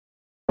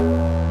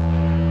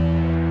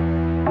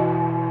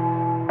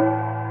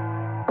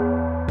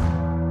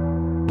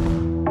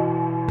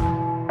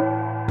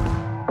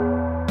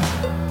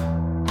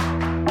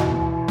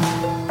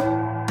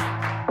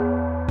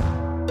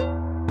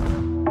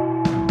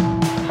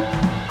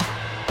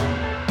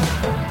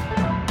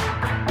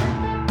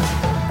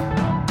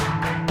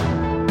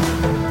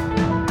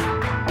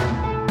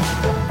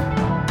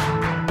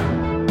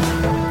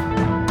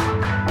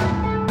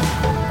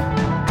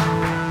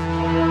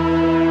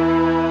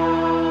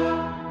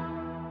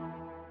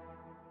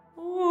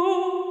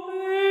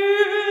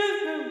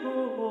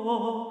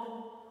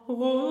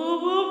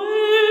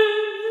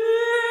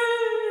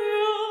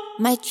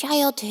My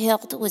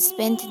childhood was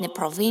spent in a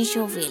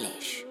provincial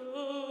village.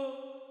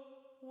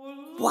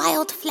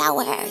 Wild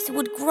flowers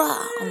would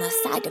grow on the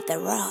side of the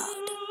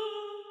road.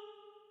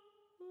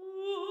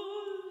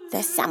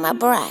 The summer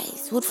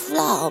breeze would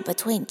flow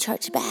between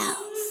church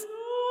bells.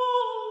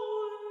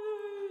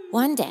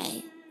 One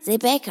day, the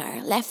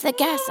baker left the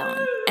gas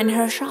on and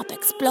her shop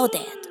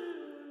exploded.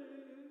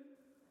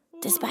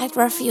 Despite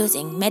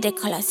refusing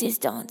medical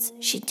assistance,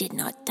 she did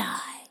not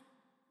die.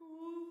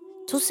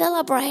 To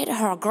celebrate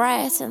her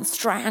grace and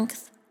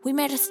strength, we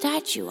made a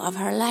statue of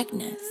her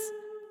likeness.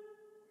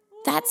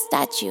 That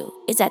statue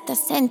is at the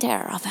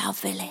center of our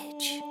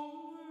village.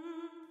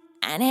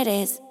 And it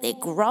is the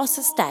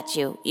grossest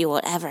statue you will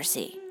ever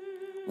see.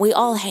 We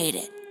all hate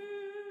it.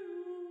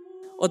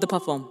 Eau de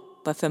parfum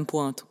by Femme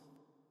Pointe.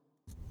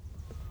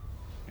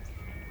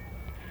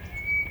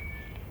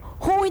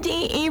 Hi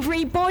there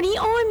everybody,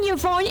 I'm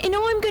Yvonne and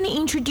I'm going to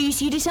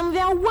introduce you to some of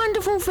our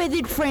wonderful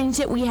feathered friends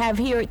that we have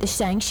here at the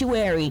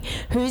sanctuary.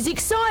 Who's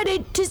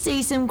excited to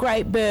see some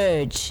great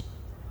birds?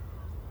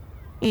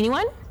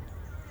 Anyone?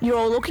 You're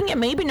all looking at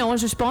me but no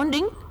one's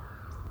responding.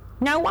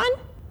 No one?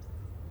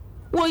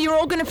 Well, you're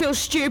all going to feel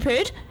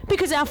stupid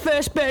because our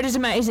first bird is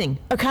amazing,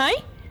 okay?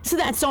 So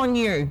that's on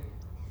you.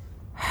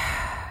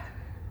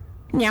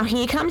 Now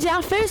here comes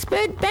our first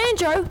bird,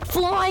 Banjo,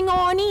 flying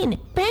on in.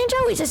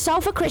 Banjo is a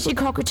sulphur-crested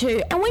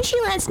cockatoo, and when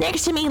she lands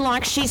next to me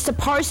like she's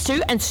supposed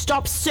to and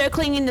stops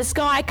circling in the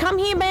sky, come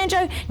here,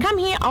 Banjo, come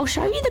here, I'll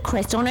show you the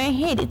crest on her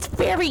head. It's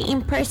very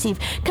impressive.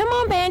 Come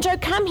on, Banjo,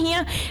 come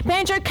here.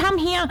 Banjo, come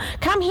here.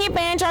 Come here,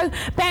 Banjo.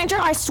 Banjo,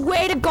 I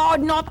swear to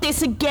God, not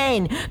this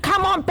again.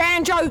 Come on,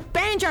 Banjo.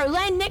 Banjo,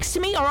 land next to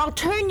me or I'll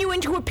turn you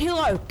into a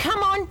pillow.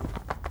 Come on.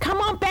 Come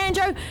on,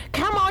 Banjo.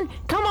 Come on,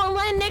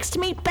 land next to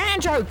me.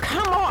 Banjo,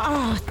 come on.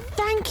 Oh,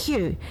 thank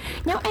you.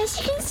 Now, as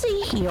you can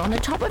see here on the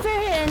top of her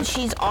head,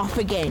 she's off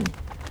again.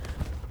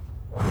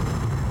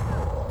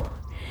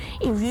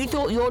 If you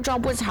thought your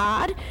job was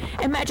hard,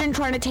 imagine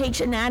trying to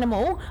teach an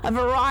animal a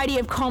variety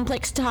of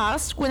complex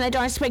tasks when they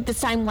don't speak the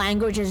same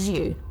language as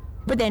you.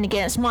 But then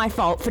again, it's my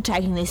fault for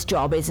taking this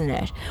job, isn't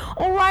it?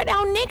 All right,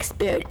 our next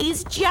bird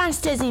is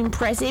just as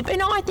impressive,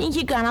 and I think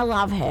you're gonna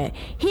love her.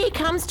 Here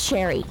comes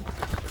Cherry.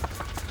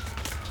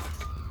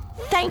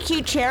 Thank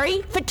you,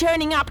 Cherry, for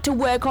turning up to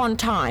work on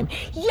time.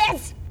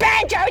 Yes,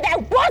 Banjo,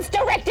 that was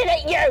directed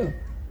at you!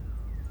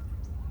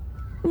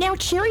 Now,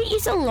 Cherry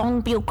is a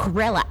long-billed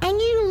corella, and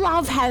you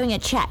love having a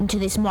chat into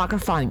this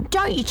microphone,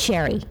 don't you,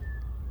 Cherry?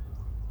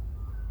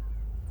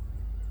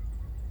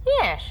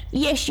 Yes.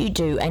 Yes, you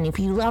do, and if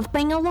you love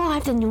being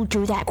alive, then you'll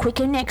do that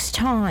quicker next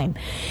time.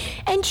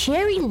 And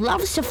Cherry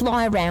loves to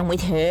fly around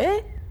with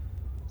her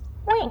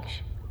Wings.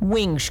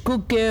 wings,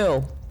 good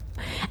girl.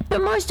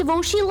 But most of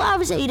all, she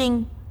loves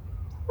eating...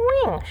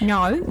 Wings.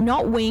 No,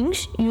 not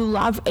wings. You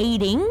love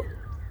eating...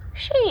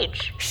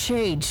 Seeds.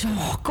 Seeds.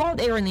 Oh, got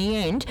there in the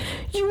end.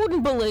 You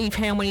wouldn't believe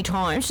how many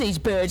times these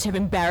birds have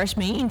embarrassed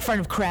me in front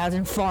of crowds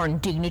and foreign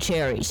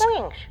dignitaries.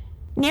 Wings.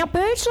 Now,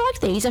 birds like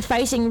these are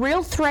facing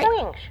real threat...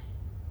 Wings.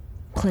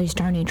 Please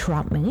don't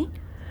interrupt me.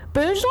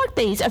 Birds like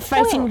these are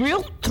facing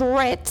real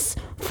threats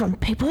from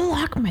people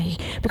like me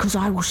because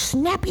I will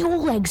snap your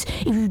legs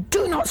if you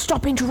do not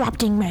stop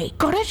interrupting me.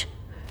 Got it?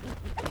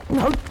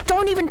 No,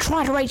 don't even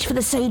try to reach for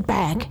the seed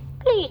bag.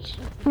 Please.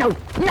 No.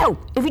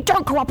 If you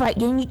don't cooperate,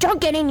 then you don't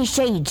get any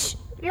seeds.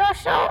 You're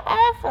so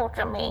awful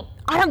to me.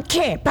 I don't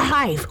care.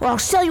 Behave, or I'll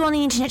sell you on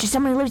the internet to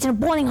someone who lives in a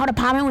boiling hot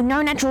apartment with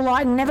no natural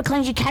light and never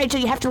cleans your cage so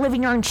you have to live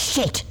in your own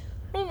shit.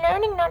 Me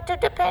learning not to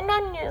depend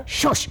on you.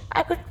 Shush.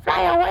 I could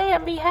fly away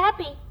and be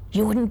happy.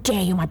 You wouldn't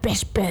dare. You're my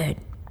best bird.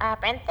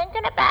 I've been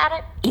thinking about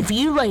it. If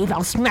you leave,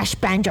 I'll smash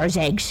Banjo's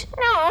eggs.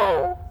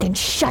 No. Then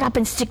shut up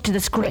and stick to the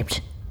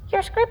script.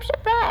 Your scripts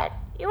are bad.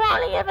 You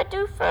only ever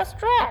do first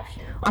drafts.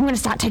 I'm going to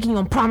start taking you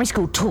on primary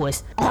school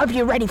tours. I hope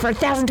you're ready for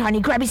 1,000 tiny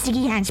grabby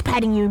sticky hands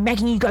patting you and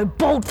making you go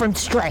bald from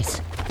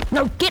stress.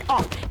 No, get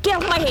off. Get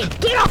off my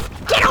head. Get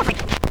off. Get off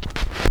it.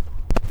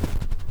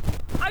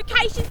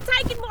 Okay, she's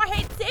taken my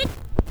headset,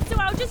 so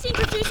I'll just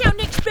introduce our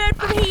next bird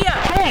from here.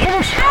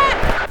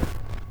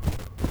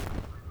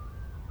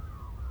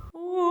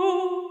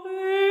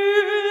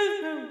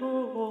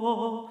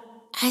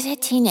 As a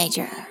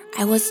teenager,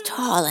 I was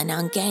tall and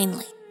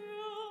ungainly.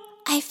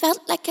 I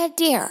felt like a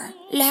deer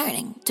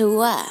learning to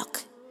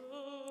walk.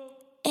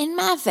 In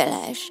my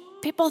village,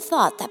 people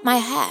thought that my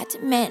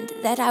hat meant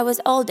that I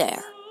was older,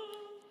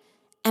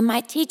 and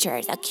my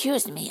teachers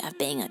accused me of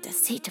being a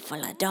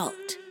deceitful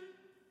adult.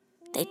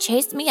 They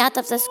chased me out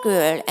of the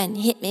school and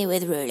hit me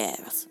with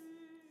rulers.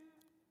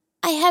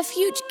 I have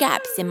huge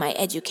gaps in my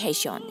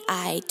education.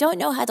 I don't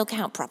know how to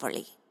count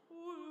properly.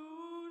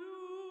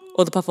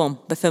 Eau de parfum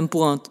by Femme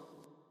Pointe.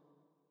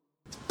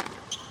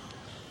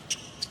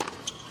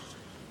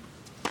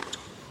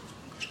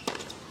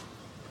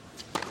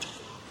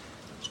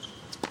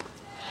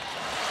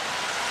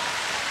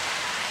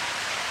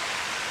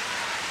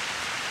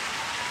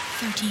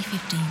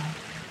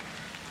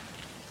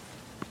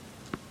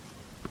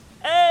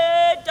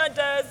 Hey,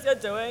 Dentist, you're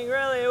doing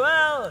really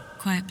well.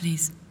 Quiet,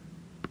 please.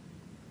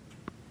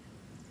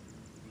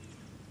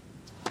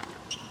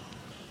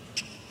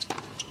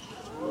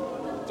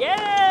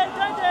 Yeah,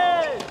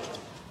 Dundas!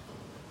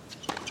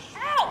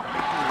 Ow!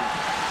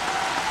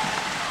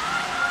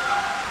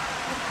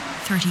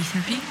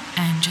 30-30,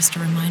 and just a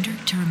reminder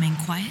to remain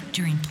quiet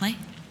during play.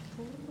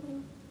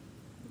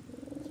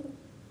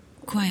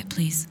 Quiet,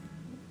 please.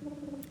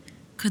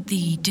 Could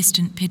the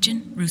distant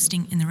pigeon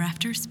roosting in the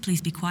rafters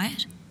please be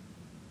quiet?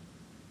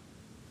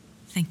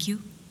 Thank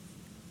you.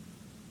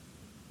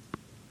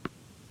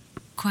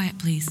 Quiet,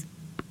 please.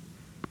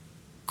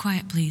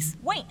 Quiet, please.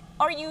 Wait,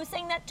 are you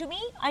saying that to me?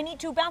 I need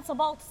to bounce a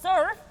ball to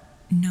serve?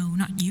 No,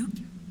 not you.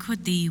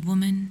 Could the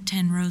woman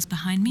 10 rows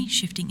behind me,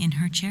 shifting in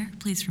her chair,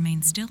 please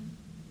remain still?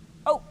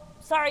 Oh,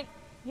 sorry.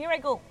 Here I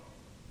go.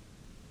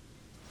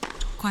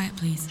 Quiet,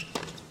 please.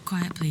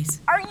 Quiet, please.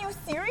 Are you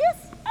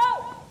serious?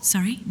 Oh!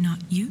 Sorry, not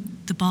you.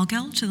 The ball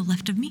gal to the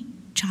left of me.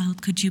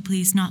 Child, could you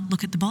please not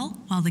look at the ball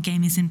while the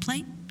game is in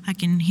play? I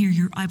can hear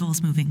your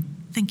eyeballs moving.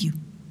 Thank you.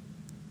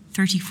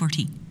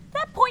 30-40.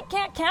 That point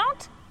can't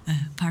count.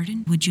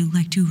 Pardon? Would you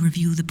like to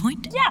review the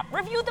point? Yeah,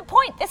 review the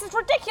point. This is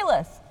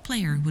ridiculous.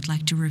 Player would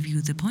like to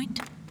review the point.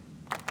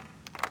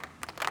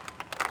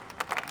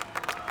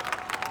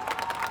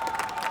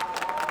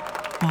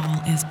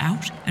 Ball is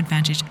out.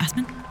 Advantage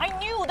Aspen. I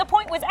knew the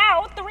point was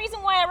out. The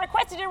reason why I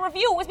requested a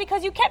review was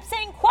because you kept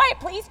saying quiet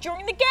please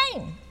during the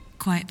game.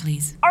 Quiet,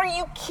 please. Are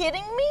you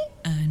kidding me?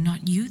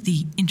 Not you.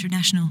 The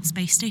International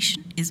Space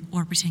Station is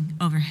orbiting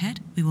overhead.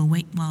 We will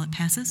wait while it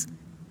passes.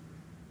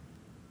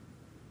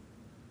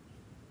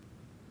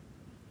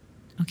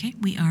 Okay,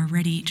 we are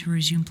ready to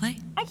resume play.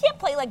 I can't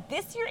play like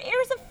this. Your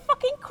ears are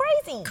fucking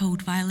crazy.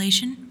 Code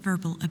violation,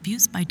 verbal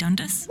abuse by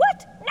Dundas.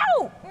 What?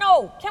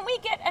 No. Can we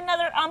get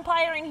another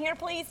umpire in here,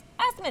 please?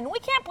 Aspen, we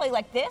can't play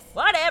like this.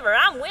 Whatever,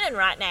 I'm winning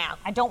right now.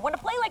 I don't want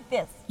to play like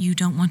this. You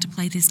don't want to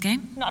play this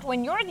game? Not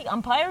when you're the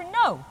umpire,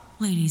 no.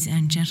 Ladies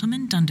and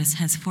gentlemen, Dundas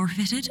has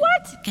forfeited.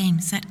 What? Game,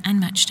 set, and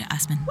match to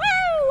Aspen.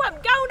 Woo! I'm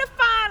going to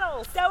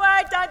finals. So,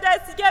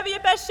 Dundas, you gave me your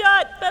best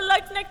shot. Better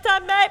luck next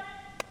time, mate.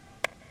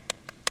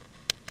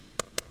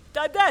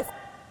 Dundas!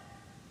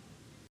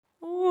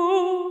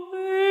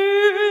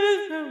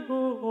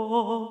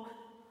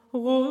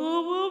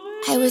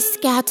 I was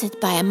scouted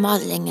by a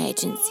modeling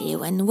agency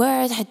when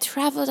word had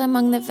traveled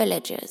among the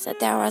villagers that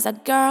there was a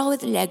girl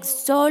with legs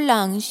so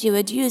long she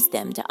would use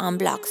them to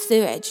unblock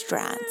sewage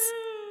strands.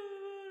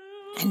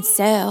 And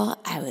so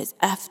I was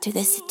off to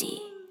the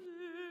city.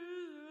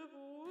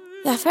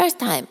 The first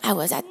time I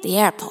was at the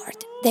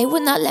airport, they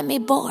would not let me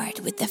board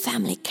with the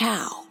family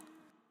cow.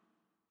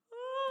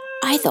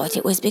 I thought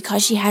it was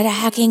because she had a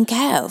hacking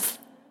cough.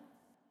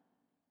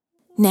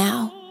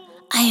 Now,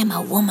 I am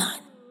a woman.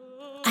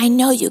 I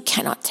know you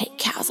cannot take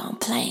cows on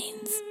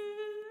planes.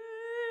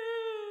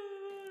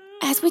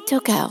 As we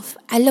took off,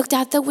 I looked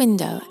out the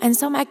window and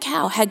saw my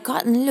cow had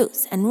gotten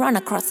loose and run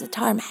across the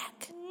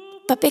tarmac.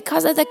 But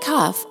because of the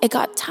cough, it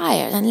got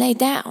tired and lay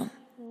down.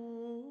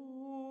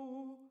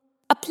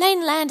 A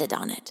plane landed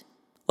on it.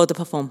 Ordre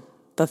perform.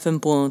 Pas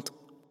 5 points.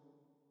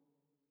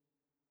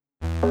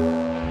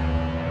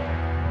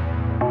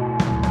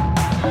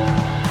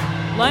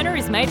 Loner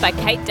is made by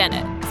Kate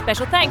Dennett.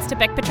 Special thanks to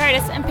Beck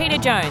Petratus and Peter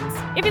Jones.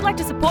 If you'd like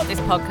to support this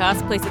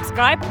podcast, please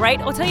subscribe,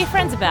 rate, or tell your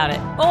friends about it.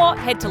 Or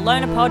head to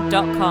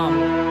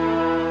lonerpod.com.